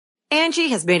Angie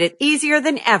has made it easier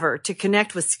than ever to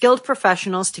connect with skilled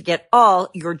professionals to get all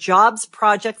your jobs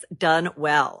projects done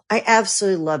well. I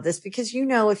absolutely love this because,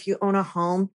 if you own a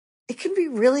home, it can be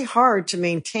really hard to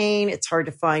maintain. It's hard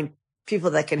to find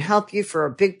people that can help you for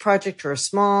a big project or a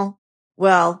small.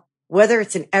 Well, whether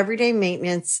it's in everyday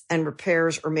maintenance and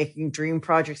repairs or making dream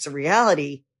projects a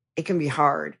reality, it can be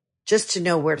hard just to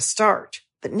know where to start.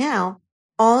 But now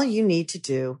all you need to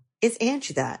do is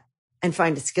Angie that and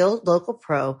find a skilled local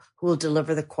pro who will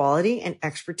deliver the quality and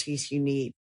expertise you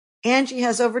need. Angie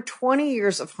has over 20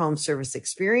 years of home service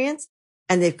experience,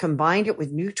 and they've combined it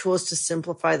with new tools to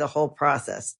simplify the whole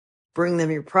process. Bring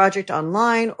them your project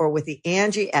online or with the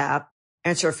Angie app,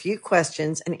 answer a few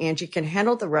questions, and Angie can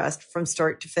handle the rest from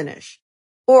start to finish.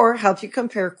 Or help you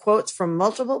compare quotes from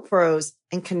multiple pros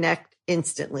and connect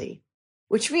instantly,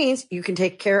 which means you can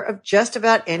take care of just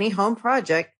about any home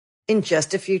project in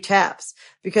just a few taps.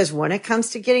 Because when it comes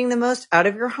to getting the most out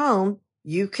of your home,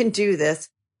 you can do this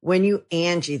when you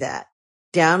Angie that.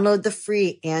 Download the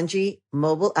free Angie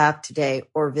mobile app today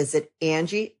or visit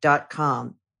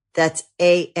Angie.com. That's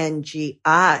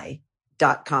ANGI.com.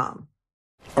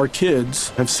 Our kids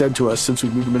have said to us since we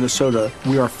moved to Minnesota,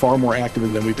 we are far more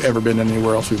active than we've ever been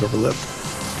anywhere else we've ever lived.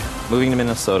 Moving to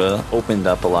Minnesota opened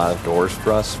up a lot of doors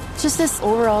for us. Just this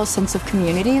overall sense of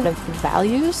community, of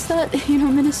values that,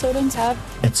 Minnesotans have.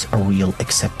 It's a real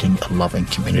accepting, loving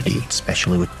community,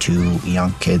 especially with 2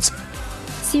 young kids.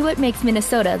 See what makes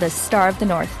Minnesota the star of the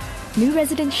North. New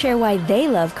residents share why they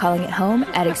love calling it home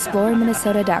at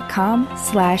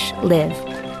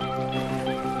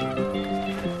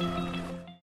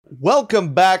exploreminnesota.com/live.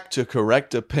 Welcome back to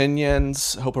Correct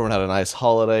Opinions. Hope everyone had a nice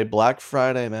holiday. Black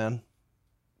Friday, man.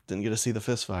 Didn't get to see the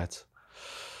fistfights.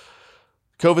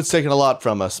 COVID's taken a lot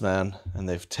from us, man. And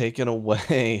they've taken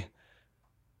away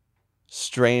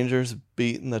strangers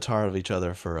beating the tar out of each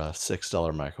other for a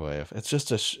 $6 microwave. It's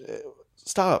just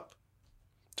stop.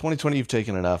 2020, you've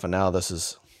taken enough, and now this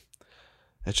is.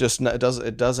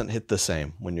 It doesn't hit the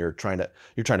same when you're trying to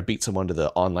beat someone to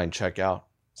the online checkout.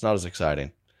 It's not as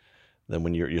exciting than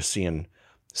when you're seeing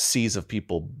seas of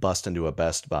people bust into a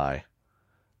Best Buy,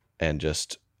 and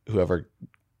just whoever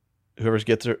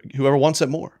wants it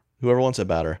more, whoever wants it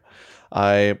better.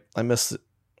 I miss a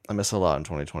lot in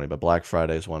 2020, but Black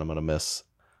Friday is one I'm going to miss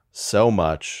so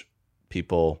much.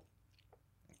 People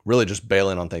really just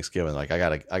bailing on Thanksgiving. Like I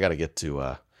gotta get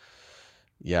to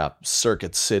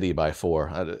Circuit City by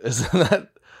 4. Isn't that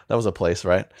was a place,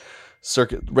 right?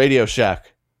 Circuit Radio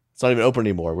Shack. It's not even open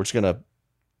anymore. We're just gonna.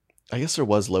 I guess there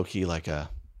was low key like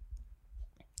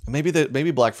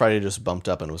maybe Black Friday just bumped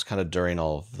up and it was kind of during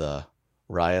all of the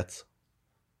riots.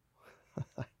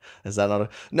 Is that not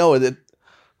no? It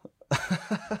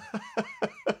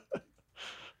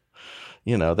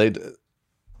they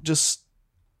just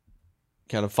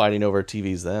kind of fighting over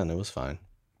TVs then. It was fine.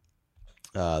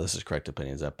 This is Correct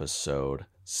Opinions episode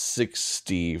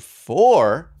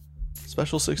 64.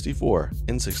 Special 64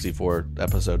 in 64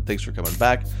 episode. Thanks for coming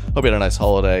back. Hope you had a nice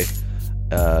holiday.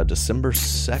 December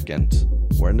 2nd.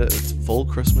 We're into it's full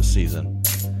Christmas season.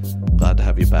 Glad to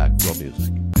have you back. Real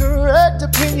music. Correct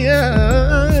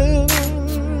Opinions.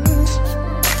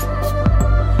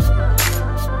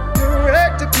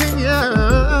 Correct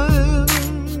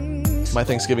Opinions. My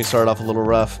Thanksgiving started off a little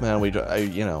rough, man. I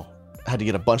had to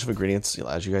get a bunch of ingredients.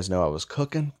 As you guys know, I was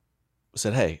cooking. I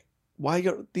said, hey, why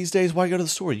go to the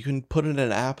store? You can put it in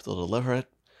an app, they'll deliver it.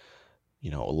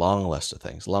 A long list of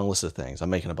things.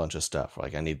 I'm making a bunch of stuff.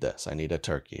 Like, I need this. I need a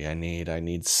turkey. I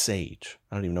need sage.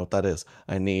 I don't even know what that is.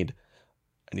 I need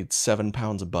 7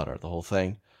 pounds of butter, the whole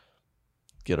thing.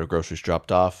 Get our groceries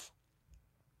dropped off.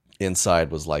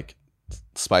 Inside was like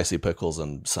spicy pickles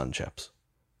and Sun Chips.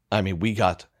 I mean, we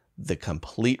got the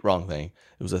complete wrong thing.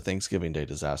 It was a Thanksgiving Day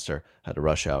disaster. Had to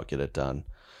rush out, get it done.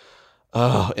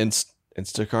 Oh,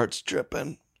 Instacart's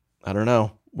dripping. I don't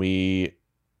know.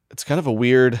 It's kind of a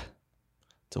weird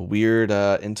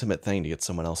intimate thing to get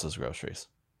someone else's groceries.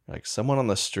 Like, someone on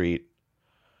the street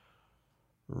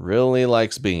really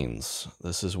likes beans.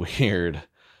 This is weird.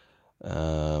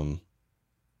 But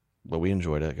we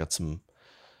enjoyed it. Got some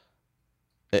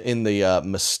in the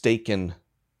mistaken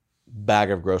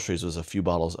bag of groceries was a few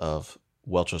bottles of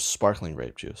Welch's sparkling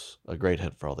grape juice. A great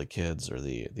hit for all the kids or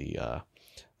the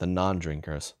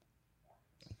non-drinkers.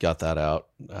 Got that out.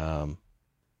 Oh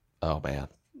man,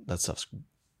 that stuff's.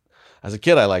 As a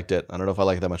kid, I liked it. I don't know if I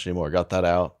like it that much anymore. Got that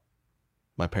out.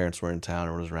 My parents were in town.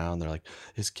 Everyone was around. They're like,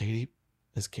 "Is Katie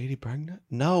pregnant?"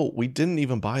 No, we didn't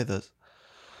even buy this.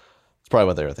 It's probably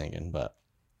what they were thinking, but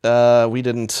we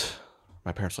didn't.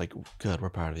 My parents were like, "Good,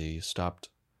 we're proud of you. You stopped.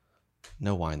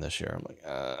 No wine this year." I'm like,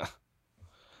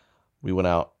 We went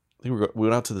out we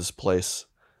went out to this place.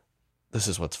 This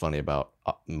is what's funny about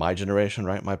my generation,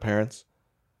 right? My parents.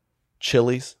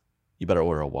 Chili's, you better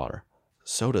order a water.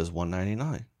 Soda is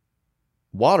 $1.99.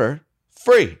 Water,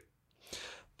 free.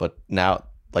 But now,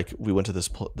 like, we went to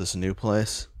this new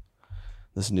place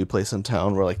in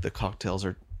town where like the cocktails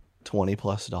are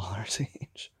 $20+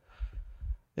 each.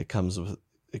 It comes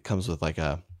with like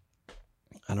a,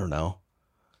 I don't know.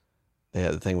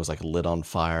 The thing was like lit on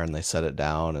fire and they set it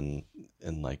down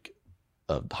and like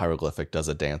a hieroglyphic does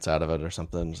a dance out of it or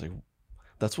something. It's like,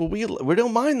 that's what we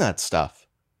don't mind that stuff.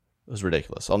 It was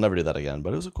ridiculous. I'll never do that again,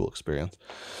 but it was a cool experience.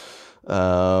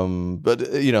 But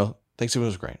Thanksgiving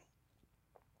was great.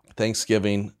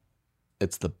 Thanksgiving,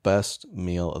 it's the best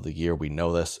meal of the year. We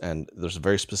know this, and there's a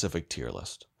very specific tier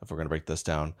list. If we're going to break this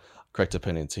down, correct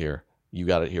opinions here. You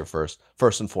got it here first.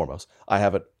 First and foremost, I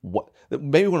have it,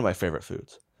 maybe one of my favorite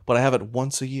foods, but I have it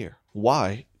once a year.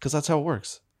 Why? Because that's how it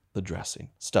works. The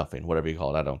dressing, stuffing, whatever you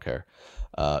call it, I don't care.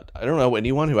 I don't know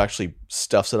anyone who actually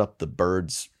stuffs it up the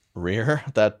bird's rear.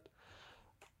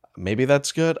 Maybe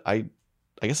that's good. I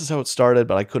guess that's how it started,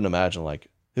 but I couldn't imagine, like,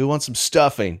 who wants some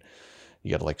stuffing?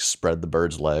 You got to like spread the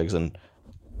bird's legs and,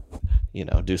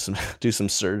 do some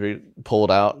surgery, pull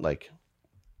it out. Like,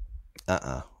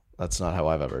 that's not how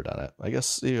I've ever done it. I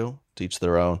guess, teach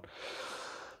their own.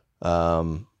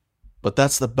 But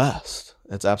that's the best.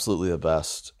 It's absolutely the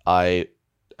best. I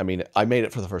made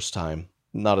it for the first time.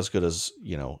 Not as good as,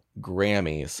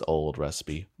 Grammy's old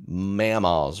recipe,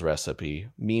 Mama's recipe,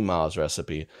 Mima's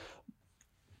recipe.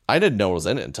 I didn't know what was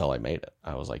in it until I made it.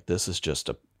 I was like, this is just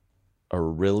a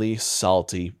really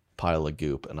salty pile of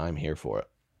goop, and I'm here for it.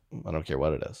 I don't care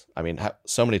what it is. I mean,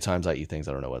 so many times I eat things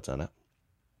I don't know what's in it.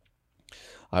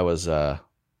 I was,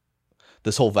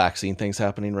 this whole vaccine thing's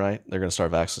happening, right? They're going to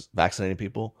start vaccinating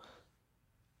people.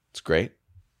 It's great.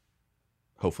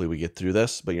 Hopefully we get through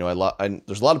this. But,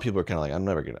 there's a lot of people who are kind of like, I'm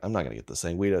not going to get this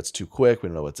thing. It's too quick. We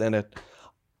don't know what's in it.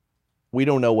 We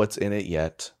don't know what's in it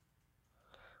yet.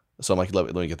 So I'm like,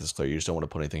 let me get this clear. You just don't want to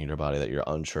put anything in your body that you're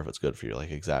unsure if it's good for you.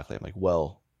 Like, exactly. I'm like,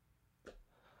 well,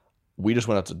 we just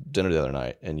went out to dinner the other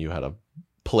night and you had a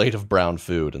plate of brown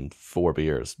food and 4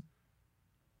 beers.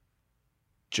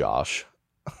 Josh.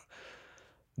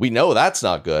 We know that's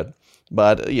not good,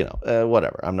 but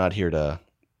whatever. I'm not here to,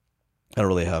 I don't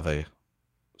really have a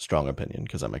strong opinion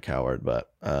because I'm a coward,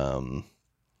 but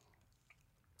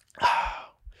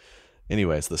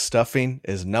anyways, the stuffing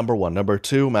is number 1. Number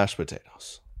 2, mashed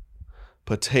potatoes.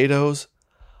 Potatoes,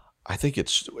 I think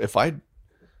if I feel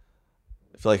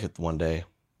like one day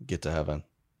get to heaven,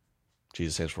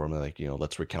 Jesus says for me, like,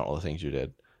 let's recount all the things you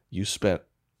did. You spent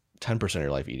 10% of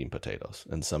your life eating potatoes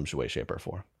in some way, shape, or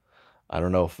form. I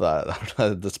don't know if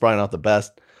that's probably not the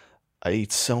best. I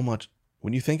eat so much.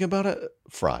 When you think about it,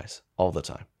 fries all the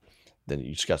time. Then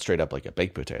you just got straight up like a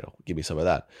baked potato. Give me some of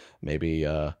that. Maybe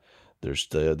there's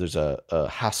a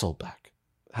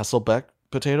Hasselbeck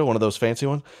potato, one of those fancy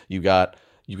ones. You got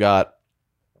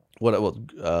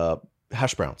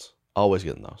hash browns. Always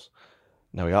getting those.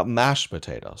 Now we got mashed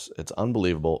potatoes. It's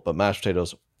unbelievable, but mashed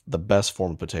potatoes, the best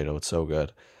form of potato. It's so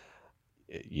good.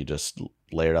 You just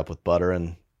layer it up with butter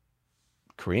and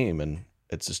cream, and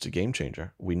it's just a game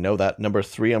changer. We know that. Number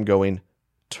 3, I'm going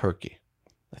turkey.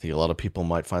 I think a lot of people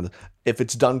might find that if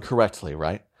it's done correctly,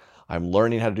 right? I'm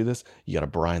learning how to do this. You got to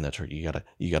brine that turkey.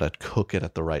 You got to cook it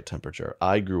at the right temperature.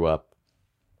 I grew up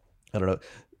in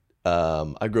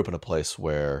a place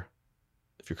where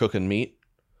if you're cooking meat,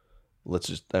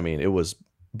 it was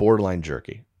borderline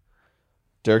jerky.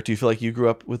 Derek, do you feel like you grew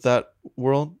up with that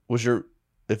world?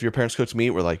 If your parents cooked meat,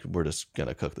 we're just going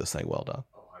to cook this thing well done?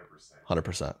 100%.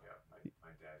 100%. Yeah, my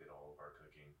dad did all of our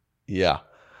cooking. Yeah.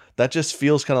 That just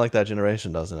feels kind of like that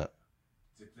generation, doesn't it?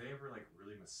 Did they ever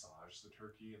really massage the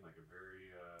turkey in a very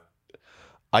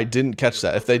I didn't catch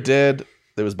that. If they did,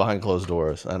 it was behind closed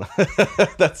doors. And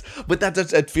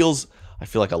it feels, I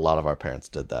feel like a lot of our parents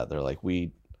did that. They're like,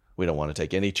 we don't want to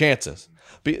take any chances.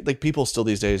 But people still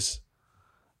these days,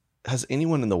 has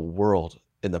anyone in the world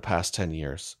in the past 10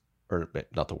 years, or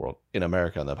not the world, in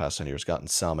America in the past 10 years gotten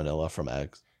salmonella from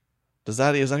eggs? Is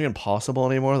that even possible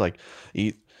anymore? Like,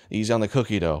 easy on the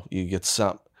cookie dough. You get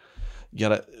some.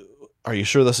 Are you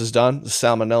sure this is done?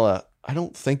 Salmonella. I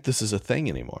don't think this is a thing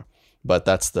anymore. But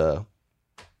that's the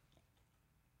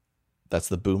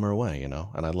boomer way, and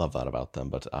I love that about them.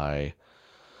 But I'm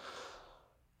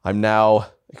now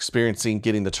experiencing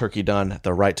getting the turkey done at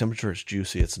the right temperature. It's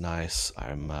juicy. It's nice.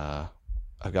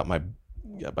 I've got my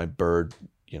bird.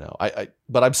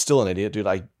 But I'm still an idiot, dude.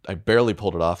 I barely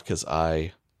pulled it off because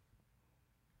I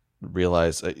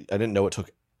realized I didn't know it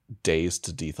took days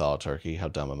to dethaw a turkey. How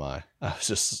dumb am I? I was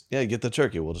just, get the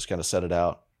turkey. We'll just kind of set it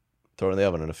out, throw it in the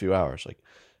oven in a few hours. Like,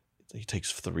 it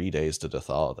takes 3 days to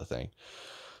thaw the thing.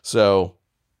 So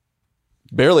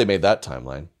barely made that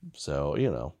timeline. So,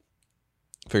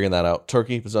 figuring that out.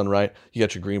 Turkey was done right. You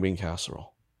got your green bean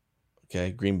casserole.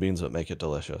 Okay, green beans that make it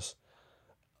delicious.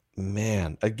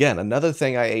 Man, again, another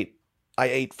thing I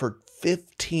ate for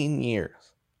 15 years.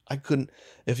 I couldn't,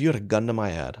 if you had a gun to my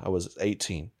head, I was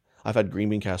 18. I've had green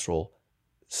bean casserole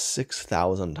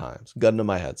 6,000 times. Gun to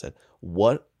my head said,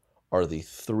 what are the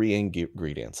 3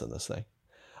 ingredients in this thing?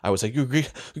 I was like,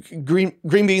 green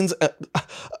beans.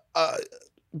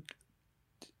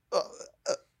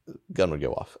 Gun would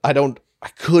go off. I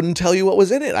couldn't tell you what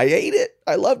was in it. I ate it.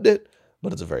 I loved it.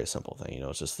 But it's a very simple thing.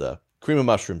 It's just the cream of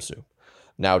mushroom soup.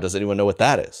 Now, does anyone know what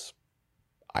that is?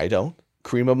 I don't.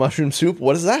 Cream of mushroom soup?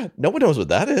 What is that? No one knows what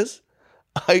that is.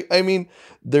 I mean,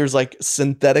 there's like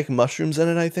synthetic mushrooms in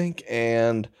it, I think.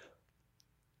 And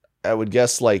I would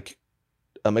guess like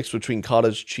a mix between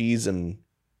cottage cheese and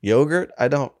yogurt.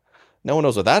 No one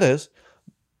knows what that is.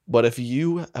 But if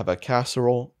you have a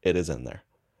casserole, it is in there.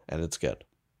 And it's good.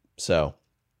 So,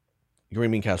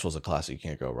 green bean casserole is a classic. You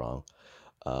can't go wrong.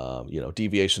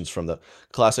 Deviations from the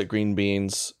classic green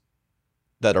beans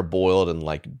that are boiled in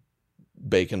like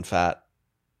bacon fat.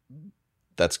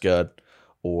 That's good.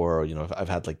 Or, I've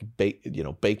had like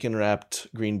bacon wrapped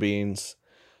green beans.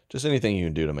 Just anything you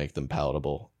can do to make them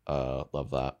palatable.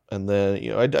 Love that. And then,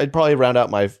 I'd probably round out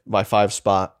my 5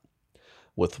 spot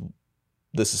with,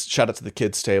 this is shout out to the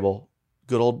kids table.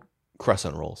 Good old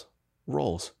crescent rolls.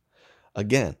 Rolls.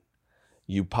 Again,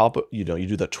 you pop it, you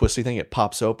do that twisty thing. It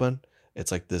pops open.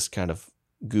 It's like this kind of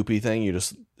goopy thing. You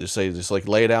just like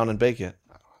lay it down and bake it.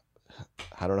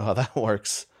 I don't know how that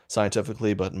works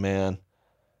scientifically, but man,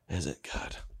 is it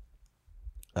good.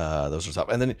 Those are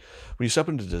top. And then when you step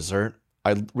into dessert,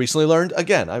 I recently learned,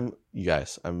 again, I'm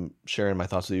sharing my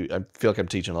thoughts with you. I feel like I'm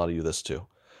teaching a lot of you this too.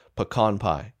 Pecan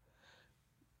pie.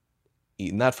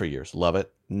 Eaten that for years. Love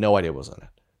it. No idea what was in it.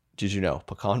 Did you know?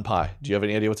 Pecan pie. Do you have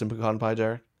any idea what's in pecan pie,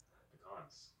 Derek?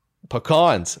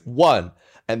 Pecans. 1.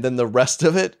 And then the rest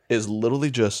of it is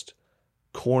literally just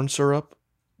corn syrup,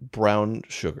 brown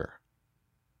sugar.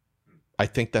 I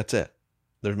think that's it.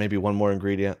 There's maybe one more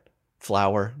ingredient.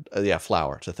 Flour.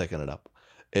 Flour to thicken it up.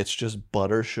 It's just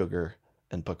butter, sugar,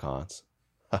 and pecans.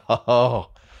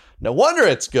 Oh, no wonder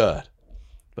it's good.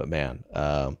 But man,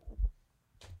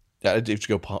 if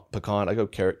you go pecan, I go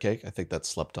carrot cake. I think that's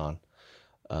slept on.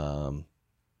 And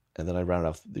then I round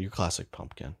off your classic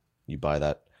pumpkin. You buy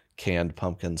that canned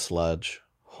pumpkin sludge.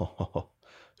 No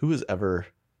one's ever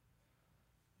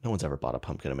bought a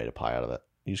pumpkin and made a pie out of it.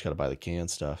 You just got to buy the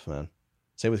canned stuff, man.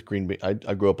 Same with green bean.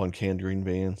 I grew up on canned green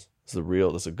beans. It's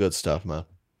the good stuff, man.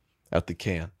 Out the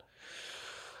can.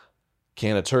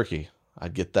 Can of turkey.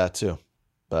 I'd get that too.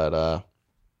 But,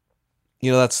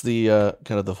 that's the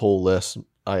kind of the whole list.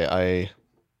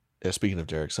 Speaking of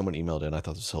Derek, someone emailed in. I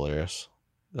thought this was hilarious.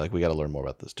 Like, we got to learn more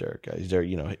about this Derek guy. Derek,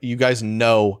 you guys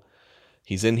know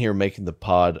he's in here making the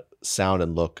pod sound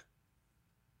and look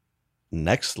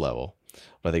next level.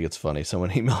 But I think it's funny. Someone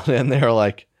emailed in. They were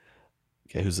like,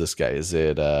 okay, who's this guy? Is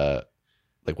it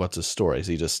what's his story? Is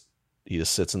he just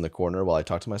sits in the corner while I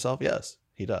talk to myself? Yes,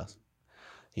 he does.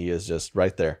 He is just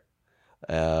right there.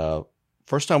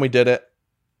 First time we did it,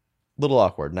 a little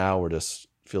awkward. Now we're just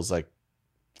feels like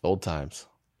old times.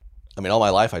 I mean, all my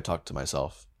life I talk to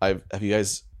myself. Have you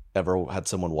guys ever had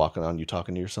someone walking on you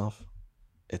talking to yourself?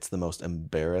 It's the most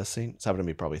embarrassing. It's happened to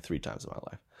me probably 3 times in my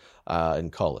life. In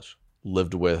college,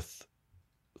 lived with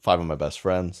 5 of my best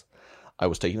friends. I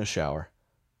was taking a shower,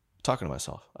 talking to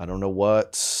myself. I don't know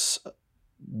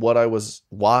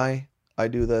why I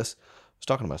do this. I was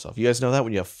talking to myself. You guys know that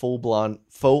when you have full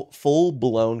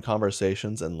blown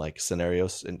conversations and like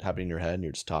scenarios happening in your head and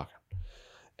you're just talking.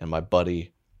 And my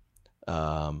buddy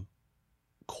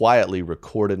quietly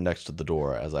recorded next to the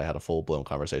door as I had a full blown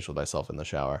conversation with myself in the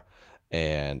shower.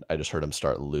 And I just heard him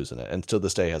start losing it. And to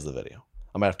this day, he has the video.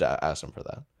 I might have to ask him for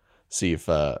that. See if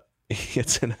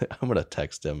it's in it. I'm going to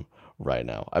text him right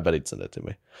now. I bet he'd send it to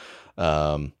me.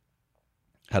 Had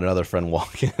another friend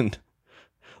walk in.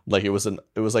 Like it was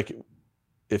like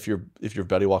if your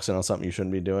buddy walks in on something you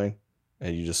shouldn't be doing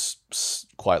and you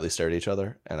just quietly stare at each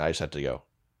other. And I just had to go,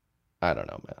 I don't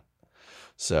know, man.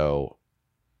 So,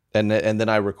 and then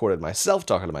I recorded myself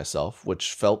talking to myself,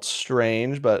 which felt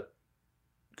strange, but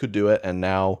could do it. And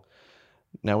now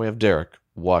we have Derek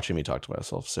watching me talk to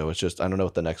myself. So it's just, I don't know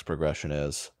what the next progression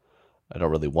is. I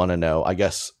don't really want to know. I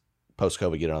guess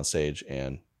post-COVID, get it on stage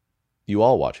and you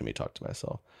all watching me talk to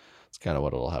myself. It's kind of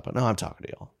what will happen. No, I'm talking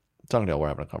to y'all. We're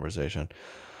having a conversation.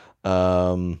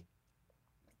 I'm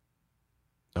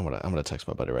gonna text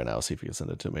my buddy right now, see if he can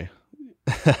send it to me.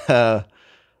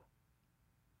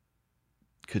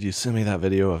 Could you send me that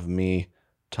video of me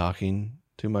talking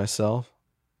to myself?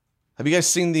 Have you guys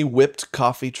seen the whipped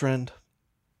coffee trend?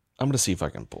 I'm going to see if I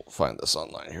can find this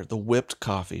online here. The whipped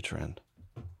coffee trend.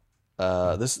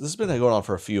 This has been going on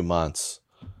for a few months.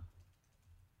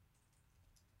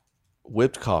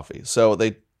 Whipped coffee. So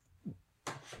let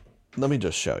me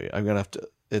just show you. I'm going to have to,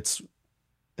 it's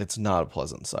not a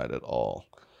pleasant sight at all.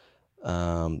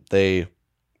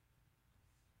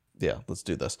 Yeah, let's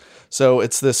do this. So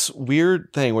it's this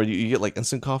weird thing where you get like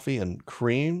instant coffee and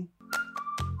cream.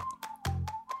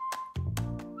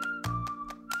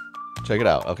 Check it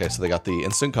out. Okay, so they got the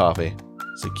instant coffee.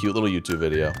 It's a cute little YouTube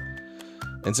video.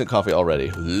 Instant coffee already.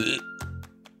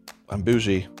 I'm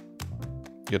bougie.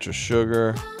 Get your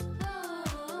sugar.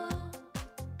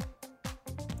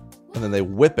 And then they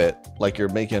whip it like you're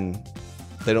making...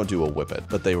 They don't do a whip it,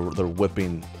 but they're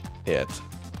whipping it.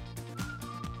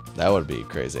 That would be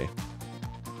crazy.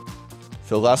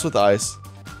 Fill glass with ice.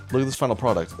 Look at this final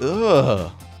product.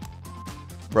 Ugh.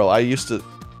 Bro, I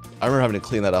remember having to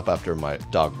clean that up after my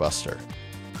dog Buster.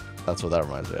 That's what that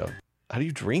reminds me of. How do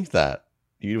you drink that?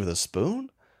 Do you eat it with a spoon?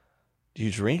 Do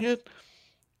you drink it?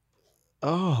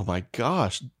 Oh my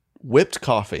gosh. Whipped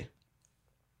coffee.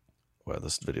 Well,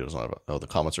 this video is not about... Oh, the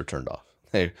comments are turned off.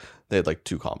 They had like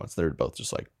 2 comments. They were both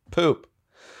just like, poop.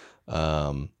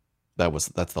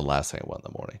 That's the last thing I want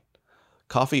in the morning.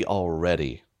 Coffee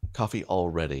already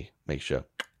makes you,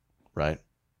 right?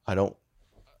 I don't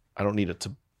need it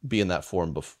to be in that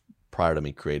form prior to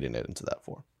me creating it into that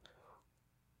form.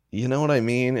 You know what I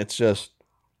mean? It's just,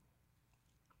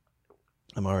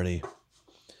 but I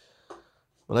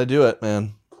do it,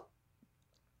 man.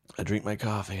 I drink my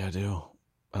coffee. I do.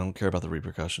 I don't care about the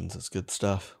repercussions. It's good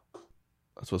stuff.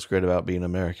 That's what's great about being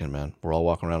American, man. We're all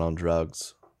walking around on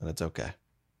drugs, and it's okay.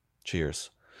 Cheers.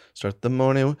 Start the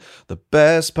morning. The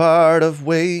best part of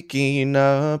waking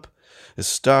up is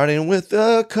starting with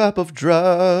a cup of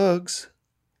drugs.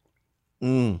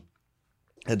 And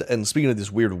speaking of this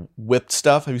weird whipped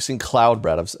stuff, have you seen cloud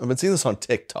bread? I've been seeing this on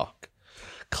TikTok.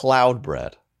 Cloud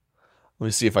bread. Let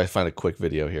me see if I find a quick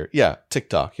video here. Yeah,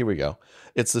 TikTok. Here we go.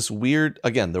 It's this weird,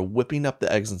 again, they're whipping up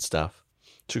the eggs and stuff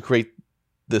to create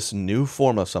this new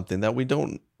form of something that we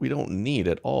don't need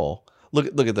at all.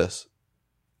 Look at this.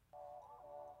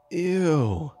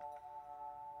 Ew.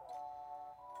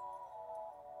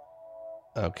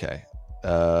 Okay.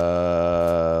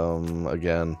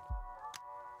 Again.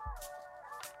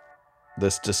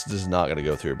 This just is not going to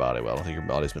go through your body well. I don't think your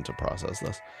body's meant to process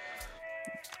this.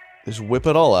 Just whip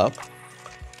it all up.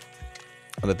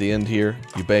 And at the end here,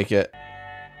 you bake it.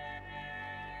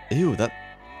 Ew, that,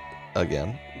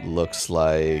 again, looks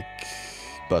like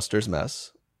Buster's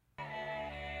mess.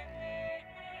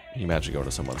 Can you imagine going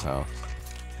to someone's house?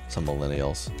 Some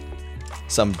millennials.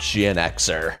 Some Gen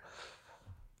Xer.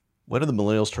 When do the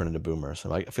millennials turn into boomers?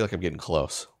 I feel like I'm getting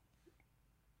close.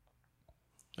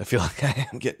 I feel like I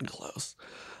am getting close.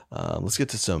 Let's get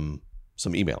to some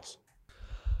emails.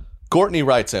 Courtney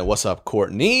writes in, what's up,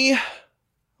 Courtney?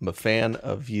 I'm a fan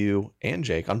of you and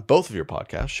Jake on both of your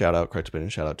podcasts. Shout out Correct Opinion,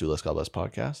 shout out Do Less God Bless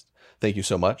podcast. Thank you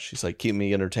so much. She's like, keep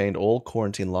me entertained all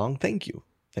quarantine long. Thank you.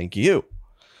 Thank you.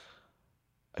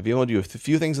 I've been able to do a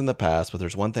few things in the past, but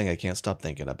there's one thing I can't stop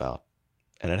thinking about.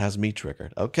 And it has me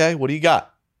triggered. Okay, what do you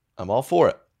got? I'm all for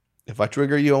it. If I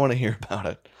trigger you, I want to hear about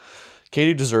it.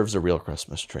 Katie deserves a real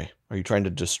Christmas tree. Are you trying to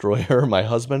destroy her? My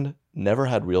husband never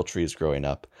had real trees growing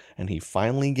up, and he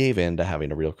finally gave in to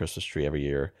having a real Christmas tree every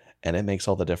year, and it makes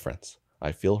all the difference.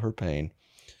 I feel her pain.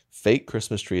 Fake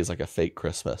Christmas tree is like a fake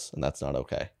Christmas, and that's not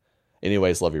okay.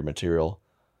 Anyways, love your material.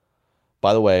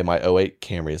 By the way, my 08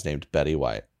 Camry is named Betty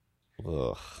White.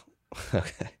 Ugh.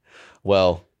 Okay.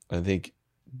 Well, I think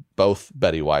both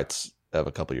Betty Whites have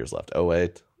a couple years left.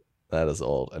 08. That is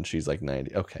old. And she's like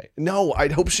 90. Okay. No, I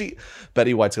hope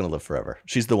Betty White's going to live forever.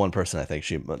 She's the one person I think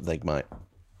she might.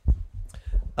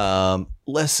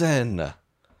 Listen.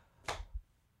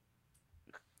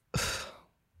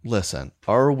 Listen.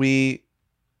 Are we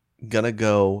going to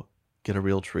go get a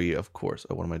real tree? Of course.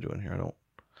 Oh, what am I doing here?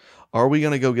 Are we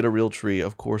going to go get a real tree?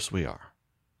 Of course we are.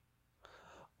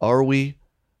 Are we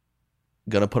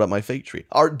going to put up my fake tree?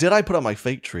 Did I put up my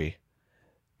fake tree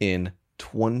in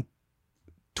 12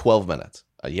 minutes?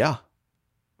 Yeah.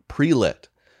 Pre-lit.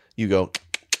 You go,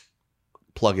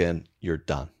 plug in, you're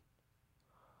done.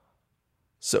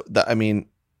 So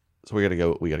we gotta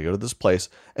go to this place.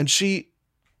 And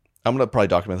I'm gonna probably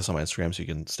document this on my Instagram so you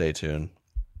can stay tuned.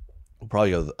 We'll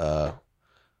probably go, I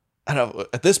don't know,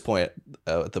 at this point,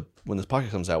 when this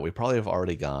podcast comes out, we probably have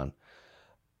already gone.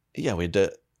 Yeah, we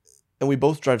did. And we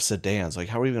both drive sedans. Like,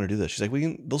 how are we going to do this? She's like,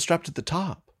 they'll strap to the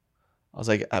top. I was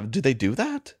like, do they do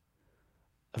that?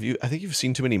 I think you've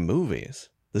seen too many movies.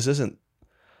 This isn't.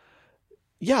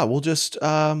 Yeah, we'll just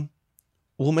we'll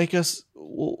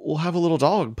have a little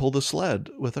dog pull the sled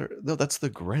with her. No, that's the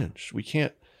Grinch. We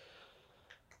can't.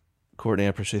 Courtney, I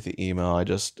appreciate the email.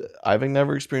 I've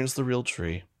never experienced the real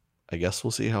tree. I guess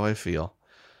we'll see how I feel.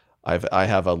 I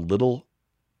have a little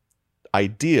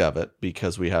idea of it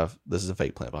because this is a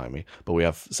fake plant behind me, but we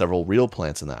have several real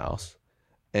plants in the house,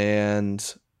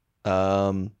 and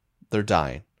they're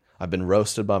dying. I've been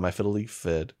roasted by my fiddle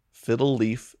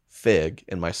leaf fig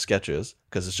in my sketches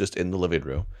because it's just in the living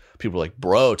room. People are like,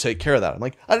 bro, take care of that. I'm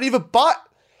like, I didn't even buy.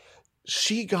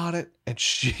 She got it, and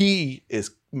she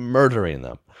is murdering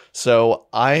them. So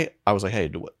I was like, hey,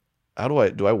 do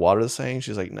I water this thing?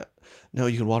 She's like, no,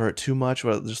 you can water it too much.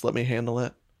 But just let me handle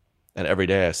it. And every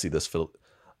day I see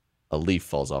a leaf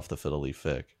falls off the fiddle leaf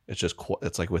fig.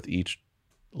 It's like with each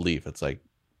leaf, it's like,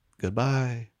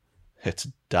 goodbye. It's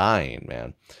dying,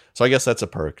 man. So I guess that's a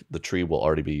perk. The tree will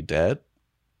already be dead,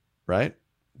 right?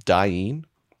 Dying.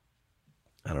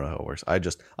 I don't know how it works.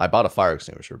 I bought a fire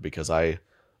extinguisher because do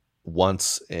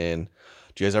you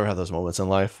guys ever have those moments in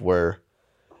life where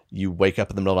you wake up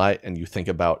in the middle of the night and you think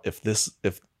about if this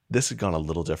had gone a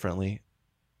little differently,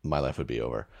 my life would be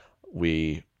over.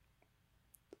 We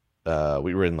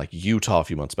were in like Utah a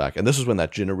few months back, and this was when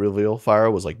that gender reveal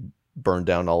fire was like burned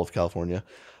down all of California.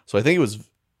 So I think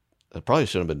I probably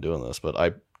shouldn't have been doing this, but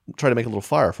I tried to make a little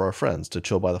fire for our friends to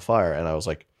chill by the fire. And I was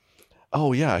like,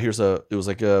 oh yeah, it was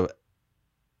like a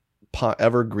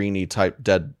evergreeny type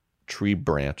dead tree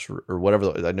branch or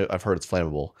whatever. I've heard it's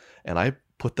flammable. And I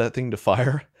put that thing to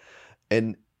fire,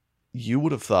 and you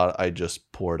would have thought I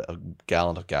just poured a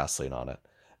gallon of gasoline on it.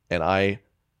 And I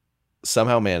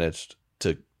somehow managed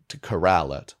to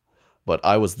corral it, but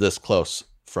I was this close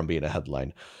from being a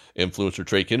headline. Influencer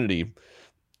Trey Kennedy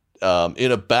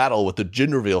in a battle with the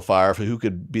gender reveal fire for who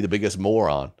could be the biggest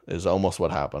moron is almost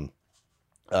what happened.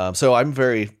 So I'm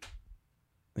very,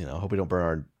 hope we don't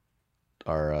burn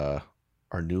our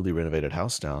newly renovated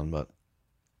house down, but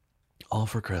all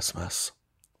for Christmas.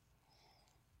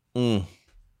 We'll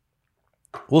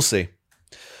see.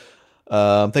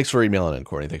 Thanks for emailing in,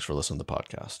 Courtney. Thanks for listening to the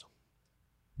podcast.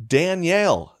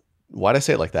 Danielle, why'd I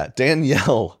say it like that?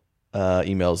 Danielle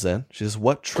emails in. She says,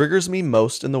 what triggers me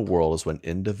most in the world is when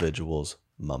individuals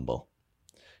mumble.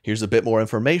 Here's a bit more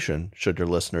information should your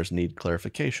listeners need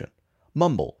clarification.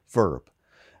 Mumble, verb.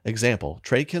 Example,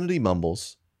 Trey Kennedy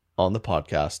mumbles on the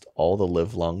podcast all the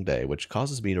live long day, which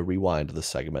causes me to rewind the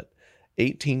segment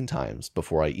 18 times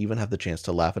before I even have the chance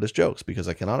to laugh at his jokes because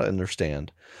I cannot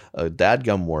understand a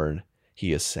dadgum word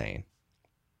he is saying.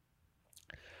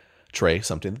 Trey,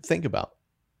 something to think about.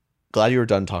 Glad you were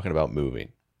done talking about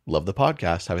moving. Love the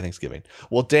podcast. Happy Thanksgiving.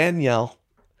 Well, Danielle,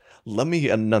 let me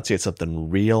enunciate something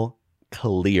real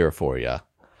clear for you.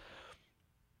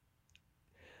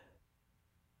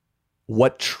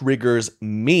 What triggers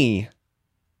me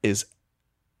is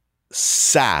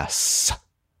sass.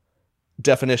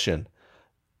 Definition.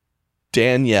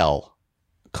 Danielle,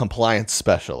 compliance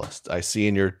specialist. I see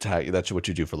in your tag, that's what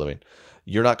you do for a living.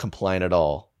 You're not compliant at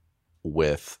all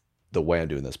with the way I'm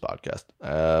doing this podcast.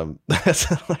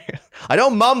 I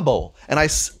don't mumble, and I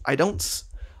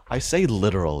say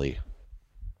literally.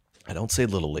 I don't say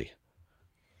littly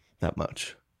that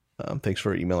much. Thanks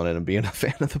for emailing in and being a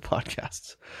fan of the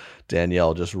podcast.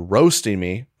 Danielle just roasting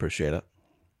me. Appreciate it.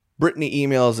 Brittany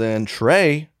emails in,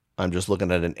 Trey, I'm just looking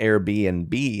at an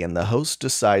Airbnb, and the host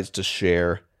decides to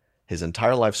share his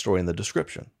entire life story in the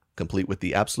description, complete with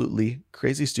the absolutely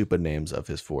crazy stupid names of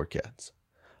his 4 kids.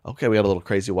 Okay, we got a little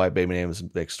crazy white baby names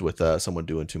mixed with someone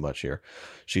doing too much here.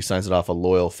 She signs it off, a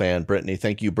loyal fan, Brittany.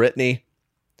 Thank you, Brittany.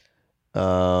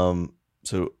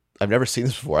 So I've never seen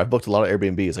this before. I've booked a lot of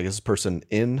Airbnbs. I guess this person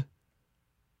in,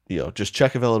 just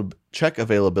check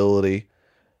availability.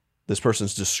 This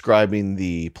person's describing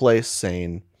the place,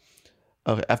 saying,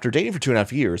 okay, after dating for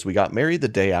 2.5 years, we got married the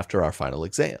day after our final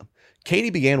exam.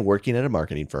 Katie began working at a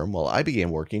marketing firm while I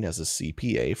began working as a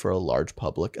CPA for a large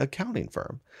public accounting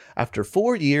firm. After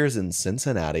 4 years in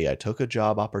Cincinnati, I took a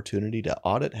job opportunity to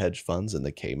audit hedge funds in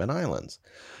the Cayman Islands.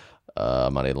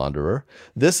 Money launderer.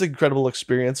 This incredible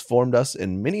experience formed us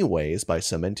in many ways by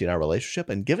cementing our relationship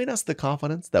and giving us the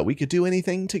confidence that we could do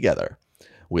anything together.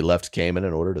 We left Cayman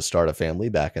in order to start a family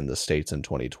back in the States in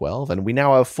 2012, and we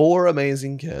now have 4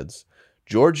 amazing kids.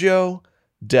 Giorgio,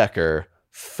 Decker,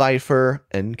 Pfeiffer,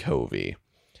 and Covey.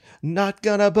 Not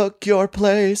gonna book your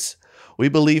place. We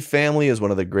believe family is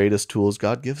one of the greatest tools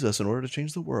God gives us in order to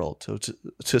change the world.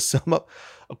 To sum up,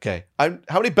 okay, how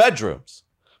many bedrooms?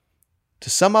 To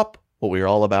sum up what we are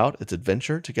all about, it's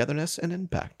adventure, togetherness, and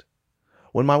impact.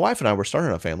 When my wife and I were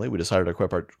starting a family, we decided to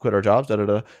quit our jobs.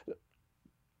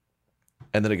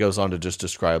 And then it goes on to just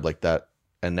describe like that.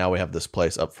 And now we have this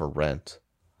place up for rent.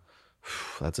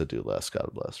 That's a do less. God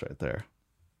bless right there.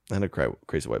 And a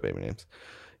crazy white baby names.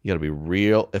 You got to be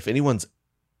real. If anyone's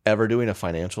ever doing a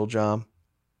financial job,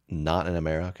 not in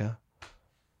America,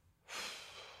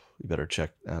 you better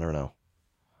check. I don't know.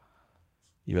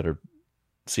 You better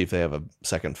see if they have a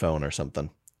second phone or something.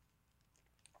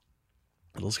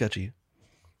 A little sketchy.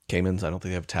 Caymans, I don't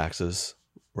think they have taxes,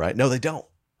 right? No, they don't.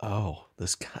 Oh,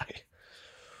 this guy.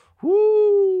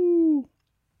 Woo!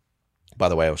 By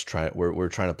the way, we're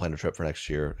trying to plan a trip for next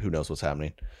year. Who knows what's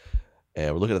happening?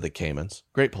 And we're looking at the Caymans.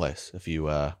 Great place if you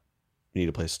need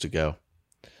a place to go.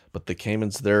 But the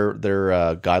Caymans, their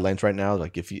guidelines right now,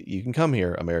 like if you can come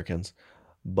here, Americans,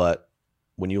 but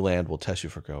when you land, we'll test you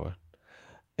for COVID.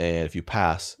 And if you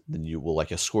pass, then you will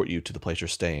like escort you to the place you're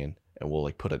staying, and we'll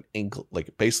like put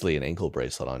basically an ankle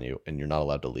bracelet on you, and you're not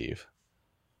allowed to leave.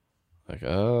 Like,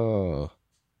 oh,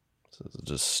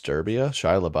 Disturbia,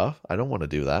 Shia LaBeouf. I don't want to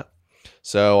do that.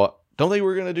 So don't think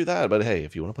we're going to do that. But hey,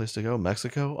 if you want a place to go,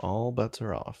 Mexico, all bets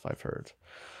are off, I've heard.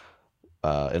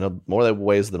 In more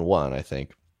ways than one, I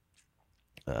think.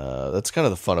 That's kind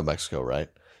of the fun of Mexico, right?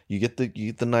 You get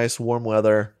the nice warm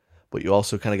weather, but you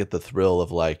also kind of get the thrill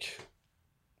of like,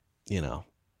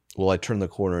 will I turn the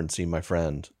corner and see my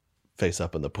friend face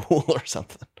up in the pool or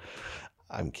something?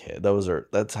 I'm kidding.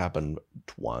 That's happened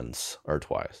once or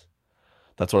twice.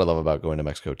 That's what I love about going to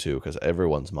Mexico too, because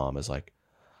everyone's mom is like,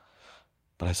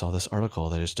 but I saw this article.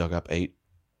 They just dug up 8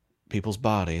 people's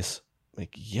bodies.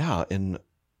 Like, yeah, in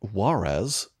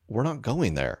Juarez, we're not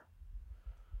going there.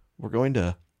 We're going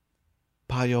to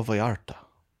Playa Vallarta,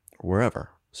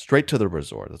 wherever. Straight to the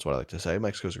resort. That's what I like to say.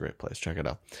 Mexico's a great place. Check it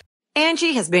out.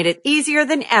 Angie has made it easier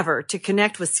than ever to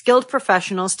connect with skilled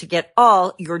professionals to get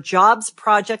all your jobs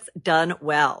projects done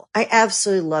well. I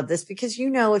absolutely love this because,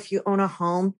 if you own a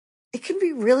home, it can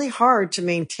be really hard to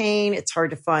maintain. It's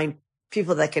hard to find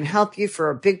people that can help you for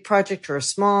a big project or a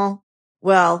small.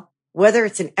 Well, whether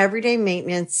it's in everyday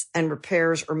maintenance and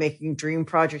repairs or making dream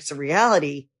projects a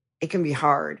reality, it can be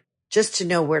hard just to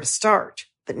know where to start.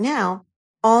 But now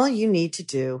all you need to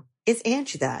do is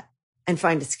Angie that and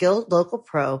find a skilled local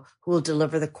pro who will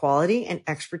deliver the quality and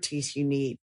expertise you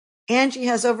need. Angie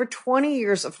has over 20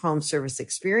 years of home service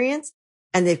experience,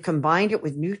 and they've combined it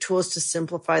with new tools to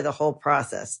simplify the whole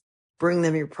process. Bring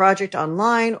them your project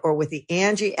online or with the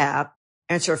Angie app,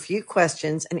 answer a few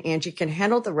questions, and Angie can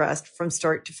handle the rest from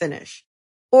start to finish.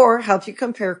 Or help you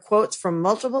compare quotes from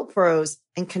multiple pros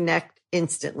and connect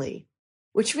instantly,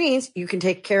 which means you can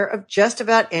take care of just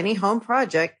about any home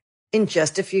project in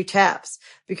just a few taps.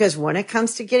 Because when it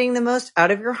comes to getting the most out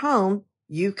of your home,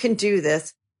 you can do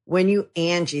this when you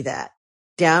Angie that.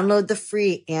 Download the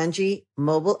free Angie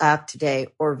mobile app today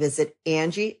or visit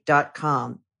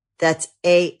Angie.com. That's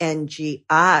ANGI.com.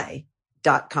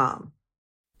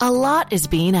 A lot is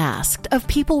being asked of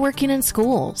people working in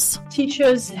schools.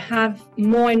 Teachers have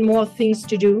more and more things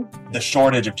to do. The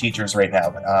shortage of teachers right now,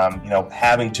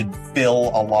 having to fill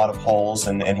a lot of holes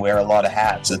and wear a lot of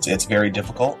hats, it's very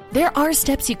difficult. There are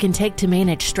steps you can take to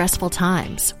manage stressful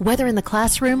times, whether in the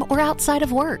classroom or outside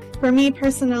of work. For me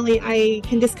personally, I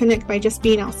can disconnect by just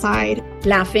being outside.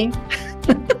 Laughing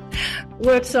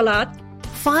works a lot.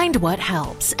 Find what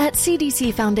helps at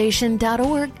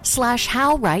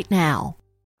cdcfoundation.org/how right now.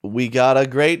 We got a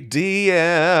great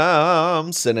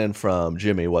DM sent in from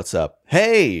Jimmy. What's up?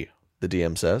 Hey, the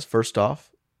DM says, first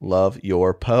off, love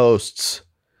your posts.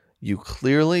 You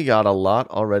clearly got a lot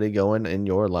already going in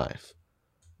your life.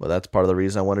 Well, that's part of the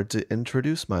reason I wanted to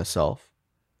introduce myself,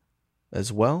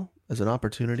 as well as an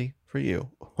opportunity for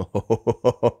you.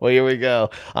 Here we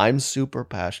go. I'm super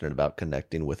passionate about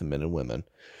connecting with men and women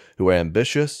who are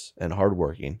ambitious and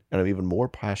hardworking, and I'm even more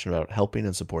passionate about helping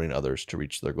and supporting others to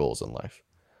reach their goals in life.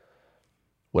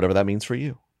 Whatever that means for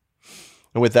you.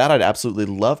 And with that, I'd absolutely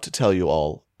love to tell you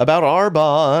all about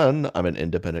Arbonne. I'm an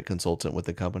independent consultant with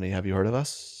the company. Have you heard of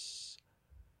us?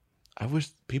 I wish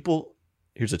people...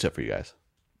 Here's a tip for you guys.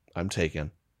 I'm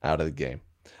taken out of the game.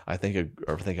 I think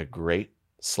a great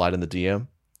slide in the DM,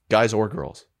 guys or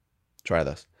girls, try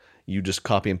this. You just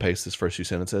copy and paste this first few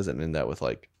sentences and end that with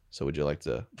like, so would you like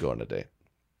to go on a date?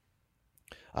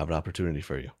 I have an opportunity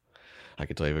for you. I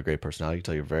can tell you have a great personality. I can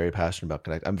tell you're very passionate about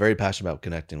connecting. I'm very passionate about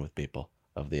connecting with people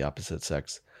of the opposite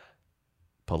sex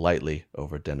politely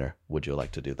over dinner. Would you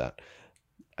like to do that?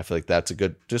 I feel like that's a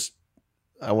good,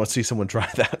 I want to see someone try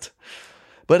that.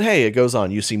 But hey, it goes on.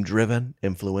 You seem driven,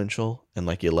 influential, and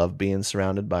like you love being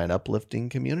surrounded by an uplifting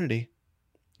community.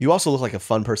 You also look like a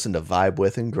fun person to vibe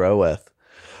with and grow with.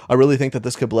 I really think that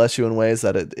this could bless you in ways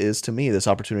that it is to me. This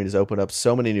opportunity has opened up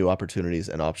so many new opportunities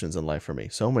and options in life for me.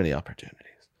 So many opportunities.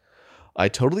 I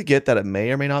totally get that it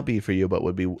may or may not be for you, but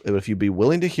if you'd be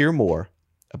willing to hear more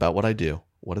about what I do,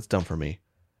 what it's done for me,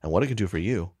 and what it can do for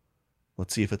you,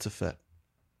 let's see if it's a fit.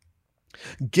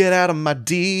 Get out of my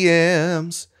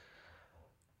DMs.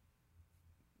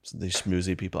 So these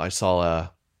schmoozy people. I saw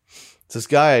it's this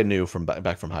guy I knew from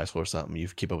back from high school or something. You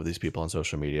keep up with these people on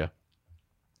social media.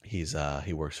 He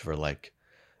works for like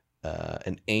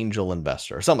an angel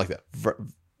investor or something like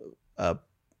that.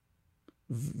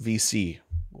 VC.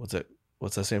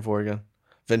 What's that stand for again?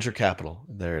 Venture capital.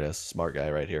 There it is. Smart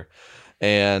guy right here.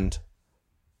 And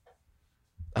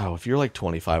if you're like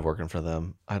 25 working for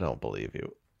them, I don't believe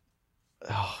you.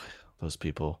 Oh, those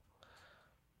people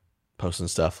posting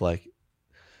stuff like,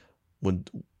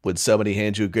 would somebody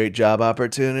hand you a great job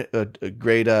opportunity, a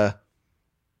great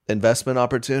investment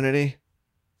opportunity?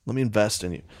 Let me invest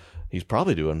in you. He's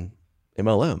probably doing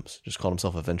MLMs. Just called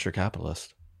himself a venture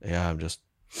capitalist. Yeah,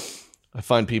 I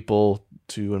find people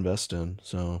to invest in.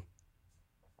 So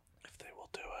if they will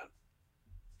do it,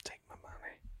 take my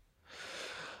money.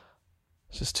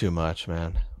 It's just too much,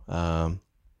 man. By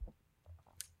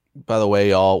the way,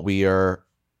 y'all,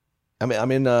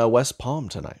 I'm in West Palm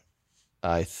tonight.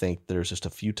 I think there's just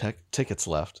a few tickets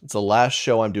left. It's the last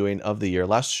show I'm doing of the year.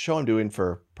 Last show I'm doing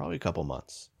for probably a couple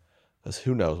months. Because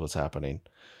who knows what's happening.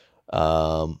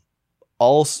 All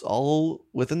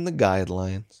within the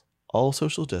guidelines. All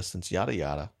social distance, yada,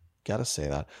 yada. Gotta say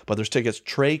that. But there's tickets,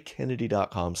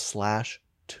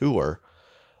 TreyKennedy.com/tour.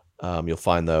 You'll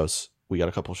find those. We got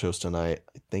a couple shows tonight.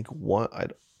 I think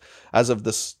as of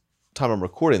this time I'm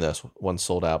recording this, one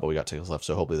sold out, but we got tickets left.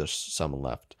 So hopefully there's some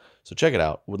left. So check it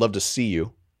out. Would love to see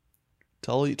you.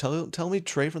 Tell me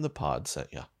Trey from the pod sent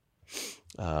you.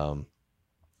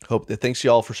 Thanks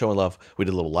y'all for showing love. We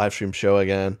did a little live stream show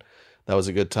again. That was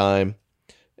a good time.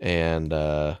 And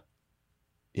I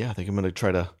think I'm going to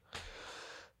try to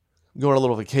go on a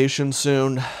little vacation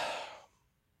soon.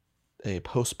 A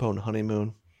postponed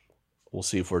honeymoon. We'll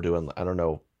see if we're doing, I don't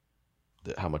know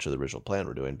how much of the original plan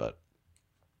we're doing, but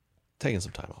taking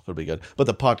some time off. It'll be good. But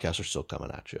the podcasts are still coming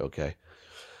at you, okay?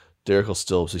 Derek will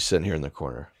still be sitting here in the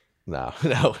corner. No,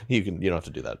 you don't have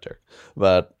to do that, Derek.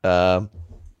 But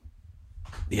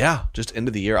just end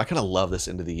of the year. I kind of love this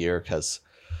end of the year because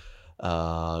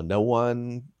no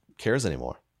one cares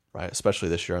anymore, right? Especially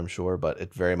this year, I'm sure. But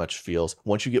it very much feels,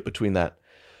 once you get between that,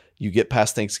 you get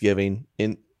past Thanksgiving,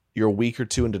 in your week or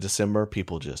two into December,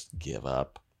 people just give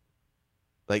up.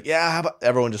 Like, how about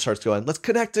everyone just starts going, let's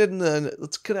connect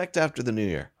after the new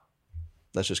year.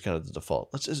 That's just kind of the default.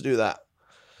 Let's just do that.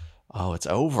 Oh, it's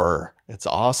over. It's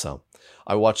awesome.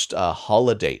 I watched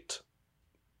Holidate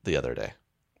the other day.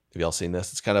 Have y'all seen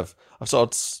this? It's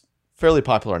fairly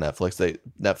popular on Netflix.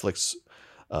 Netflix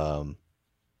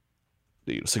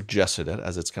suggested it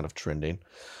as it's kind of trending.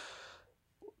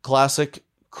 Classic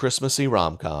Christmassy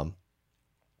rom-com.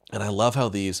 And I love how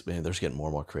they're getting more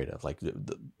and more creative. Like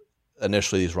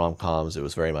initially these rom-coms, it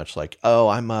was very much like,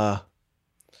 I'm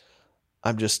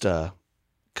just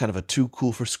kind of a too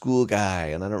cool for school guy,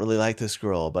 and I don't really like this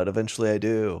girl, but eventually I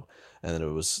do. And then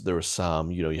there was some,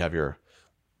 you have your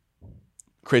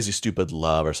Crazy Stupid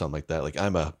Love or something like that. Like,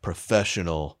 I'm a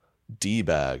professional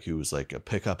D-bag who's like a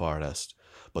pickup artist,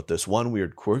 but this one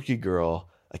weird quirky girl,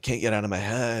 I can't get out of my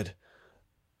head,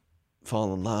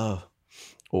 fall in love.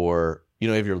 Or,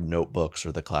 you have your Notebooks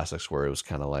or the classics where it was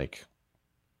kind of like,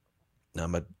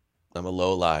 I'm a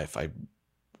low life. I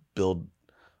build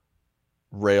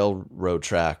railroad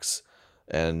tracks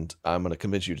and I'm going to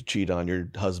convince you to cheat on your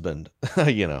husband,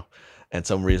 and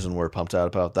some reason we're pumped out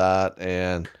about that.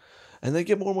 And they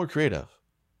get more and more creative.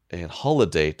 And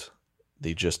Holidate,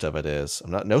 the gist of it is,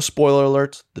 no spoiler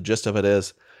alert. The gist of it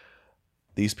is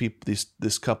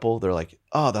this couple, they're like,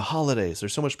 the holidays,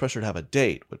 there's so much pressure to have a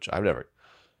date, which I've never,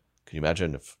 can you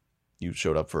imagine if you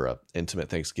showed up for a intimate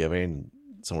Thanksgiving,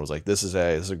 someone was like, this is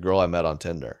a girl I met on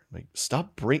Tinder. Like,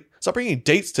 stop bringing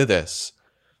dates to this.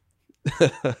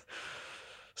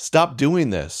 Stop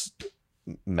doing this,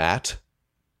 Matt.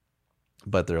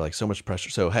 But they're like, so much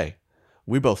pressure. So, hey,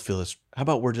 we both feel this. How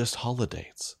about we're just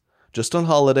holidays? Just on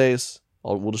holidays,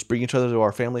 we'll just bring each other to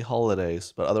our family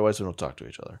holidays, but otherwise we don't talk to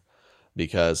each other.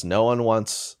 Because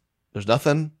there's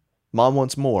nothing mom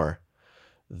wants more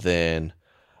than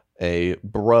a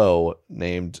bro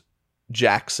named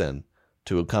Jackson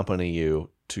to accompany you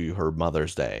to her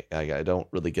Mother's Day. I don't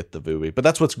really get the movie, but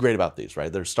that's what's great about these,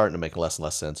 right? They're starting to make less and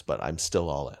less sense, but I'm still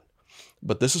all in.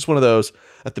 But this is one of those,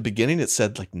 at the beginning it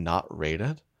said like not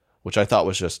rated, which I thought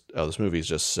was just, this movie's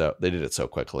just so, they did it so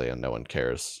quickly and no one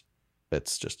cares.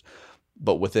 It's just,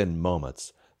 but within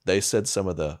moments, they said some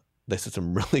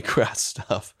really crass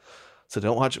stuff. So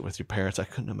don't watch it with your parents. I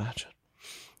couldn't imagine.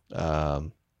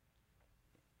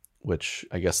 which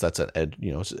I guess that's an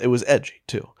it was edgy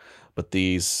too. But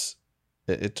these,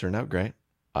 it turned out great.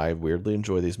 I weirdly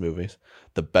enjoy these movies.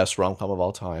 The best rom-com of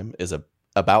all time is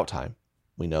About Time.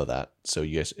 We know that. So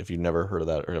you guys, if you've never heard of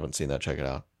that or haven't seen that, check it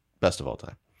out. Best of all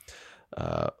time.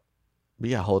 But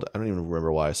yeah, I don't even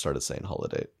remember why I started saying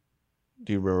Holiday.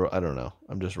 Do you remember? I don't know.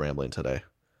 I'm just rambling today.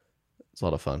 It's a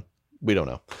lot of fun. We don't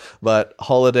know. But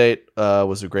Holiday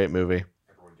was a great movie.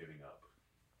 Everyone giving up.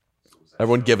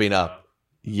 Everyone giving up.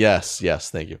 Yes,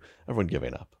 thank you. Everyone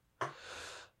giving up.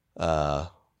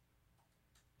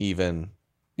 Even,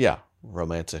 yeah,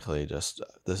 romantically, just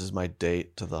this is my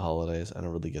date to the holidays. I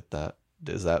don't really get that.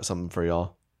 Is that something for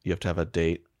y'all? You have to have a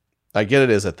date. I get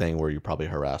it is a thing where you're probably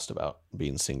harassed about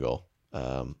being single.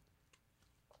 I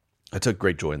took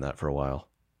great joy in that for a while.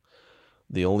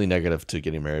 The only negative to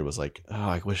getting married was like, oh,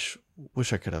 I wish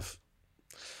I could have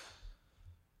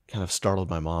kind of startled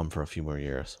my mom for a few more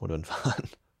years. Would have been fun.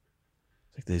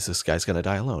 Like, this guy's gonna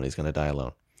die alone. He's gonna die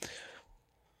alone.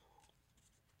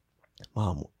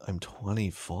 Mom, I'm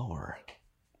 24.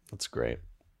 That's great.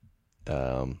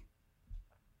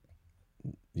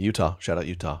 Utah, shout out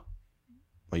Utah.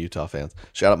 My Utah fans.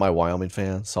 Shout out my Wyoming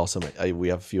fans. Saw some. We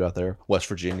have a few out there. West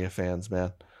Virginia fans,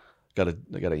 man. I got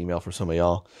an email from some of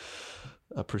y'all.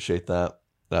 Appreciate that.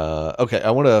 Okay,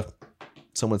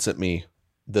 someone sent me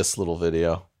this little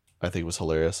video. I think it was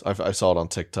hilarious. I saw it on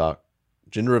TikTok.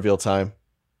 Gender reveal time.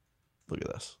 Look at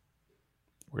this.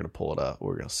 We're going to pull it up.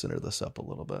 We're going to center this up a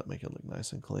little bit, make it look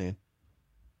nice and clean.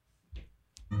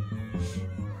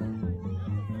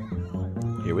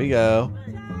 Here we go.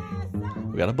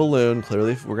 We got a balloon.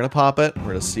 Clearly, we're going to pop it. We're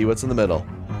going to see what's in the middle.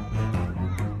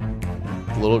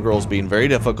 The little girl's being very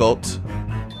difficult.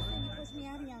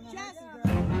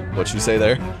 What'd you say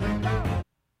there?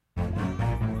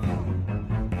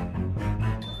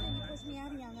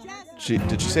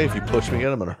 Did you say if you push me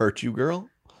again, I'm going to hurt you, girl?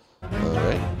 All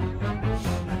right.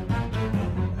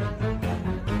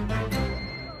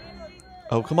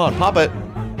 Oh, come on, pop it.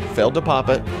 Failed to pop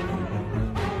it.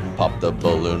 Pop the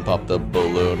balloon, pop the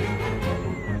balloon.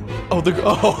 Oh,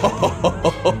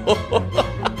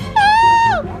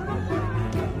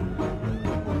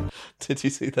 Did you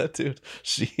see that, dude?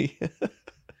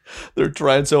 They're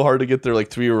trying so hard to get their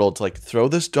 3-year-old to throw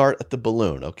this dart at the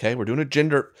balloon, okay? We're doing a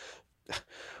gender...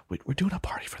 We're doing a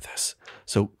party for this.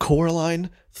 So, Coraline,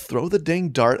 throw the dang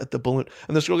dart at the balloon.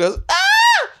 And this girl goes,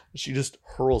 ah! She just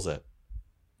hurls it.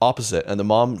 Opposite, and the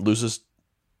mom loses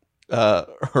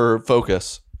her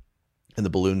focus, and the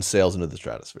balloon sails into the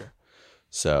stratosphere.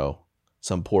 So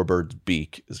some poor bird's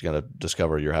beak is going to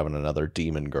discover you're having another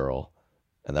demon girl,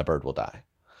 and that bird will die.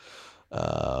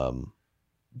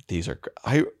 These are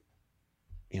I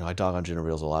dog on gender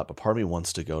reveals a lot, but part of me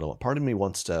wants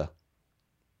to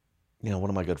one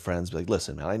of my good friends be like,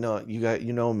 listen, man, I know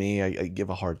you know me, I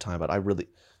give a hard time, but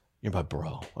you're my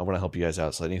bro. I want to help you guys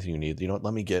out. So anything you need,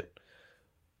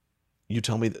 you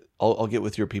tell me that I'll get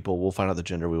with your people. We'll find out the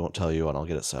gender. We won't tell you, and I'll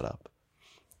get it set up.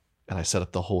 And I set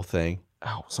up the whole thing.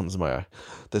 Ow, something's in my eye.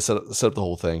 They set up the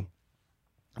whole thing.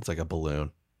 It's like a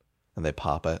balloon, and they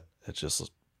pop it. It's just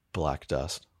black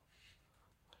dust.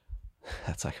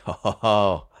 That's like,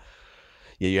 oh,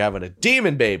 yeah, you're having a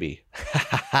demon baby.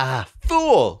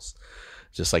 Fools.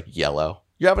 Just like yellow.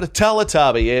 You're having a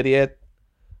Teletubby, idiot.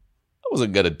 I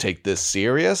wasn't going to take this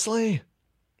seriously.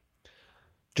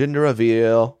 Gender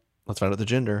reveal. Let's find out the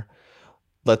gender.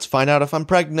 Let's find out if I'm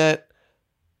pregnant.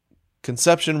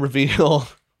 Conception reveal.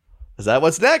 Is that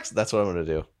what's next? That's what I'm going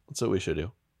to do. That's what we should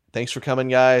do. Thanks for coming,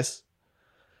 guys.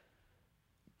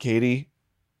 Katie,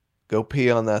 go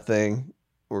pee on that thing.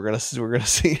 We're gonna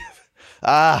see.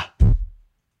 Not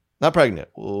pregnant.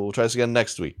 We'll try this again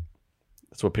next week.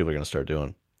 That's what people are gonna start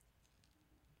doing.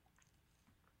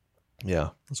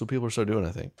 Yeah, that's what people are start doing.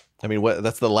 I think. I mean,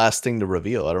 that's the last thing to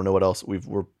reveal. I don't know what else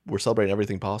we're celebrating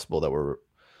everything possible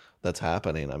that's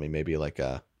happening. I mean, maybe I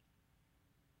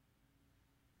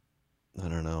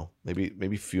don't know.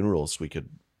 Maybe funerals we could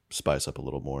spice up a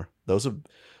little more. Those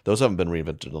haven't been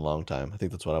reinvented in a long time. I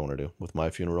think that's what I want to do with my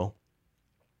funeral.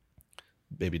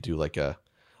 Maybe do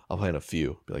I'll plan a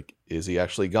few. Be like, is he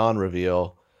actually gone?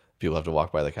 Reveal. People have to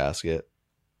walk by the casket,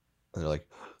 and they're like,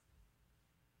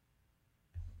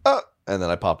 oh, and then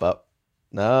I pop up.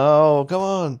 No, come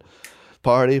on,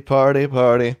 party, party,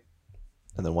 party.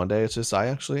 And then one day it's just I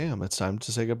actually am. It's time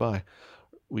to say goodbye.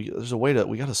 There's a way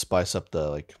we got to spice up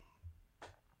the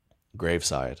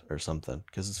graveside or something,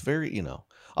 because it's very,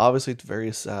 obviously it's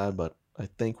very sad, but I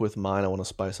think with mine I want to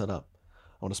spice it up.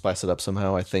 I want to spice it up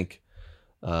somehow. I think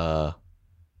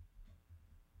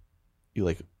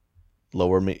you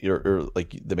lower me or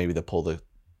maybe they pull we're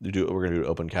gonna do an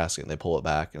open casket and they pull it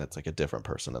back and it's a different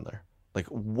person in there. Like,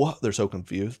 what? They're so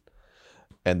confused.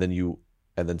 And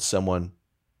then someone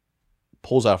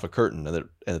pulls off a curtain and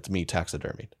it's me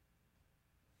taxidermied.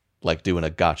 Like doing a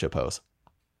gotcha pose.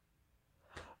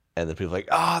 And then people are like,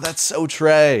 that's so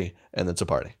Trey. And then it's a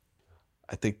party.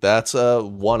 I think that's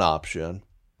one option.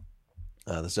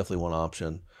 That's definitely one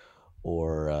option.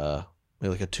 Or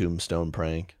maybe like a tombstone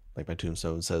prank. Like my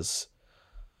tombstone says,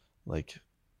 like,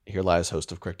 here lies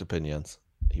host of correct opinions.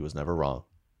 He was never wrong.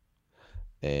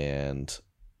 And,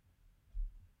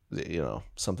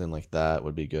 something like that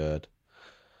would be good.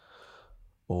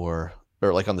 Or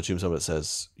like on the tombstone it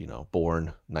says,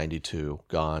 born 92,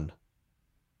 gone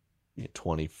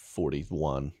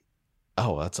 2041.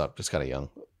 Oh, that's up. It's kind of young.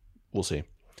 We'll see.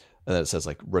 And then it says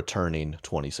like returning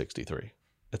 2063.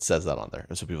 It says that on there.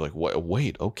 And so people are like,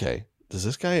 wait, okay.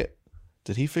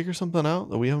 Did he figure something out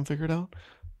that we haven't figured out?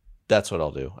 That's what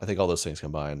I'll do. I think all those things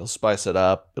combined. I'll spice it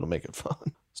up. It'll make it fun.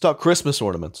 Let's talk Christmas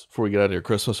ornaments before we get out of here.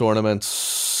 Christmas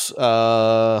ornaments.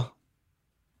 That's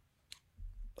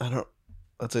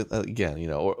it. Again,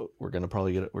 we're going to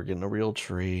probably we're getting a real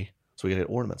tree. So we got to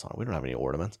get ornaments on it. We don't have any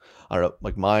ornaments. I don't know.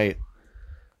 Like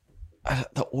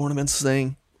the ornaments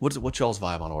thing. What's y'all's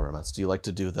vibe on ornaments? Do you like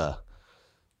to do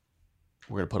we're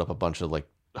going to put up a bunch of like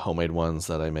homemade ones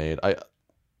that I made. I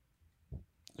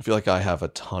feel like I have a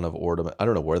ton of ornaments. I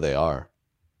don't know where they are,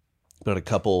 but a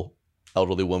couple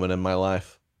elderly women in my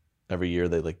life, every year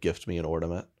they like gift me an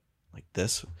ornament like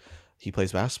this. He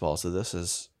plays basketball, so this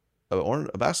is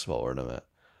a basketball ornament.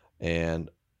 And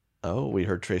we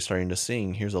heard Trey starting to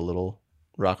sing. Here's a little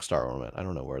rock star ornament. I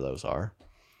don't know where those are.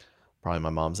 Probably my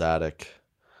mom's attic.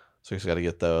 So I just got to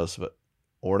get those. But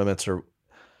ornaments are.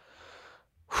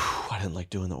 I didn't like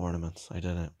doing the ornaments. I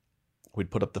didn't.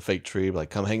 We'd put up the fake tree, like,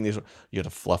 come hang these. You had to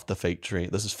fluff the fake tree.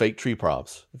 This is fake tree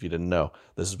props. If you didn't know,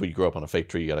 this is when you grow up on a fake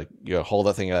tree. You gotta hold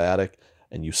that thing in the attic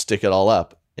and you stick it all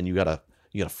up, and you gotta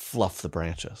fluff the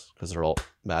branches because they're all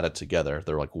matted together.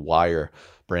 They're like wire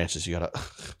branches. You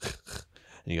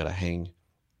gotta hang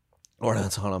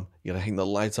ornaments on them. You gotta hang the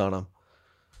lights on them.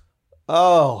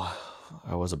 Oh,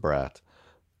 I was a brat.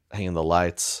 Hanging the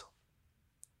lights.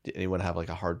 Did anyone have like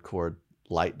a hardcore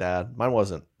light dad? Mine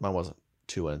wasn't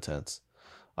too intense.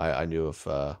 I knew of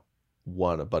a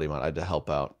buddy of mine I had to help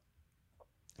out.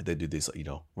 They do these,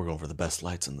 we're going for the best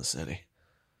lights in the city.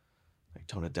 Like,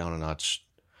 tone it down a notch.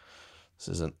 This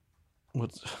isn't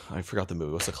I forgot the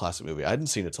movie. What's the classic movie? I hadn't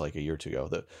seen it till like a year or two ago.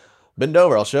 Bend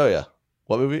over, I'll show you.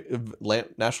 What movie?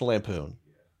 National Lampoon.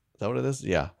 Is that what it is?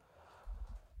 Yeah.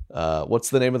 What's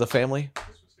the name of the family?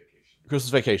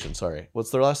 Christmas Vacation. Sorry. What's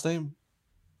their last name?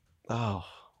 Oh,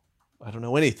 I don't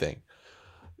know anything.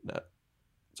 No.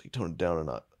 It's like tone it down or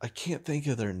not. I can't think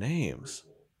of their names.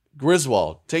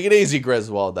 Griswold. Take it easy,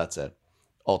 Griswold. That's it.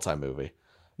 All-time movie.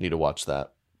 Need to watch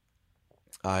that.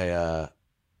 I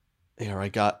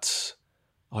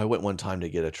went one time to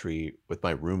get a tree with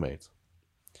my roommates.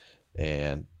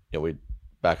 And we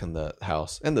back in the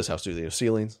house, in this house too,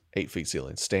 ceilings, 8 feet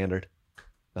ceilings, standard.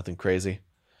 Nothing crazy.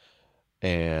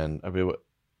 And you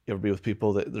ever be with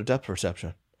people that their depth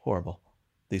perception, horrible.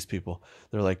 These people,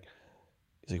 they're like,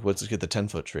 he's like, let's get the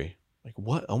 10-foot tree. Like,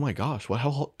 what? Oh my gosh.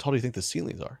 How tall do you think the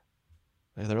ceilings are?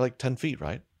 And they're like 10 feet,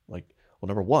 right? Like, well,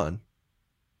 number one,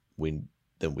 we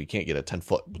can't get a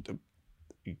 10-foot.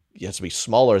 It has to be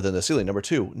smaller than the ceiling. Number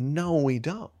two, no, we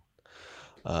don't.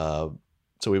 So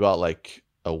we bought like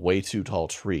a way too tall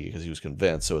tree because he was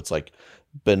convinced. So it's like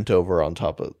bent over on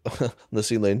top of the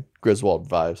ceiling, Griswold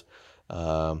vibes.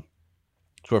 So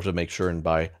we have to make sure and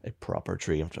buy a proper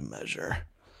tree. You have to measure.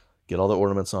 Get all the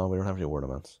ornaments on. We don't have any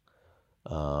ornaments.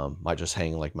 Might just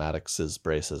hang like Maddox's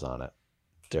braces on it.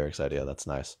 Derek's idea. That's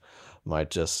nice. Might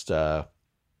just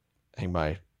hang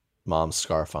my mom's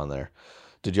scarf on there.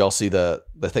 Did y'all see the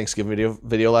Thanksgiving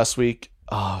video last week?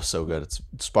 Oh, so good. It's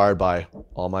inspired by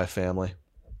all my family.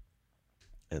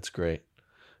 It's great.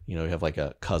 You have like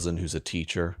a cousin who's a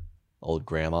teacher, old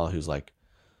grandma who's like,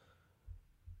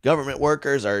 government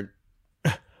workers are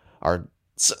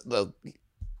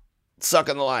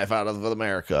sucking the life out of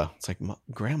America. It's like,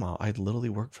 Grandma, I literally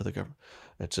work for the government.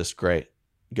 It's just great.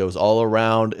 It goes all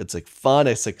around. It's like fun.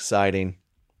 It's exciting.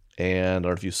 And I don't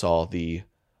know if you saw the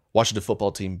Washington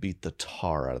football team beat the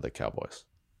tar out of the Cowboys.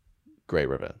 Great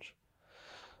revenge.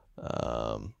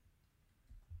 The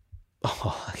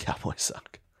Cowboys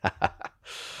suck. I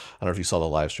don't know if you saw the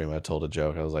live stream. I told a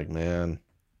joke. I was like, man,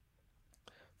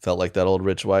 felt like that old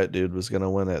rich white dude was going to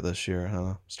win it this year,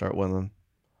 huh? Start winning.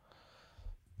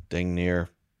 Dang near.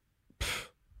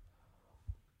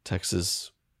 Texas,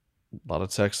 a lot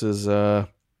of Texas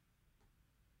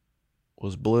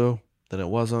was blue. Then it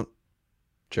wasn't.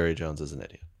 Jerry Jones is an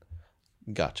idiot.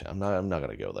 Gotcha. I'm not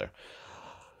going to go there.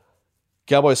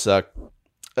 Cowboys suck.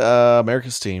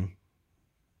 America's team.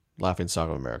 Laughing Stock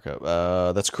of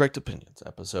America. That's Correct Opinions,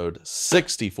 episode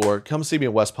 64. Come see me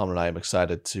in West Palm tonight. I'm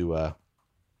excited to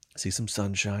see some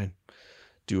sunshine.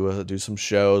 Do some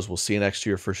shows. We'll see you next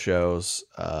year for shows,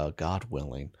 God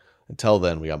willing. Until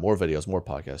then, we got more videos, more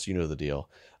podcasts. You know the deal.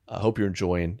 I hope you're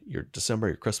enjoying your December,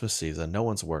 your Christmas season. No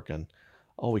one's working.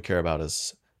 All we care about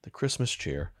is the Christmas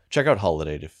cheer. Check out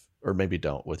Holiday, or maybe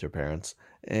don't, with your parents.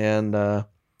 And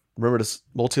remember to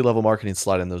multi-level marketing,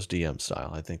 slide in those DM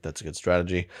style. I think that's a good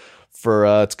strategy for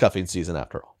it's cuffing season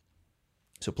after all.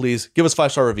 So please give us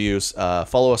 5-star reviews.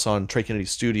 Follow us on Trey Kennedy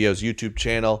Studios YouTube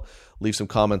channel. Leave some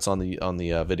comments on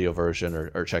the video version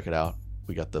or check it out.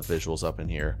 We got the visuals up in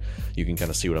here. You can kind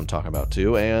of see what I'm talking about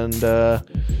too. And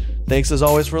thanks as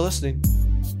always for listening.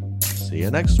 See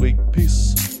you next week.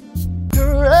 Peace.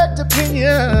 Correct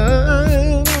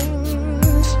Opinions.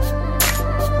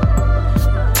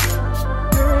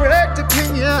 Correct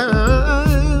Opinions.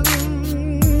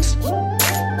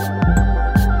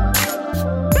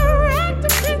 Correct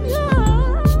Opinions.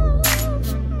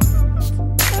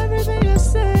 Everything I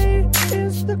say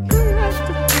is the correct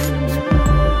opinion.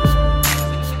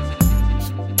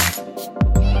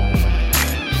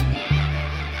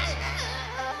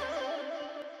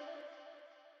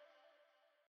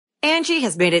 Angie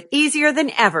has made it easier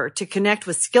than ever to connect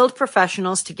with skilled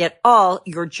professionals to get all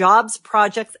your jobs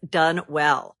projects done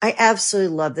well. I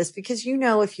absolutely love this because, you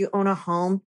know, if you own a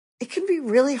home, it can be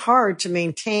really hard to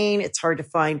maintain. It's hard to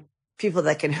find people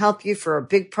that can help you for a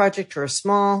big project or a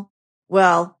small.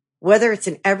 Well, whether it's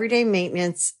in everyday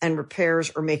maintenance and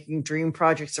repairs or making dream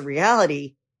projects a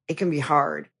reality, it can be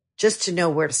hard just to know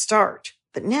where to start.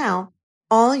 But now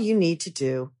all you need to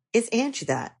do is Angie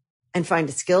that and find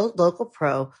a skilled local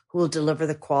pro who will deliver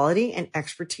the quality and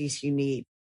expertise you need.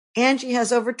 Angie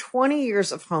has over 20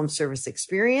 years of home service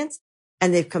experience,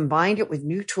 and they've combined it with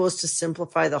new tools to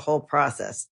simplify the whole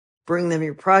process. Bring them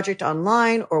your project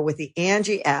online or with the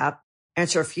Angie app,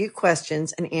 answer a few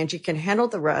questions, and Angie can handle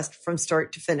the rest from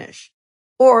start to finish.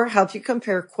 Or help you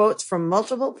compare quotes from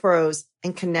multiple pros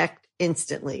and connect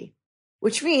instantly,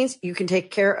 which means you can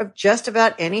take care of just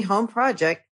about any home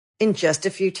project in just a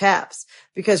few taps.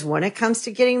 Because when it comes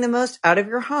to getting the most out of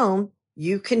your home,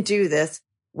 you can do this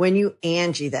when you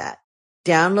Angie that.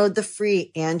 Download the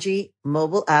free Angie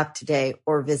mobile app today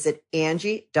or visit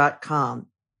Angie.com.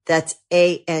 That's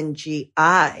ANGI.com.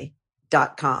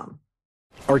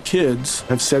 Our kids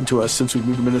have said to us since we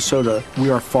moved to Minnesota,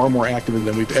 we are far more active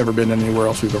than we've ever been anywhere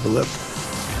else we've ever lived.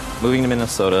 Moving to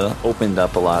Minnesota opened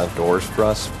up a lot of doors for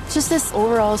us. Just this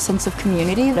overall sense of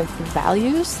community, the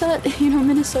values that,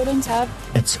 Minnesotans have.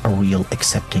 It's a real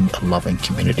accepting, loving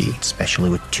community, especially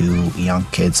with 2 young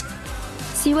kids.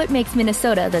 See what makes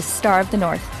Minnesota the star of the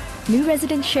North. New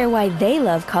residents share why they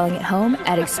love calling it home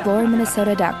at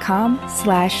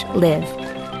exploreminnesota.com/live.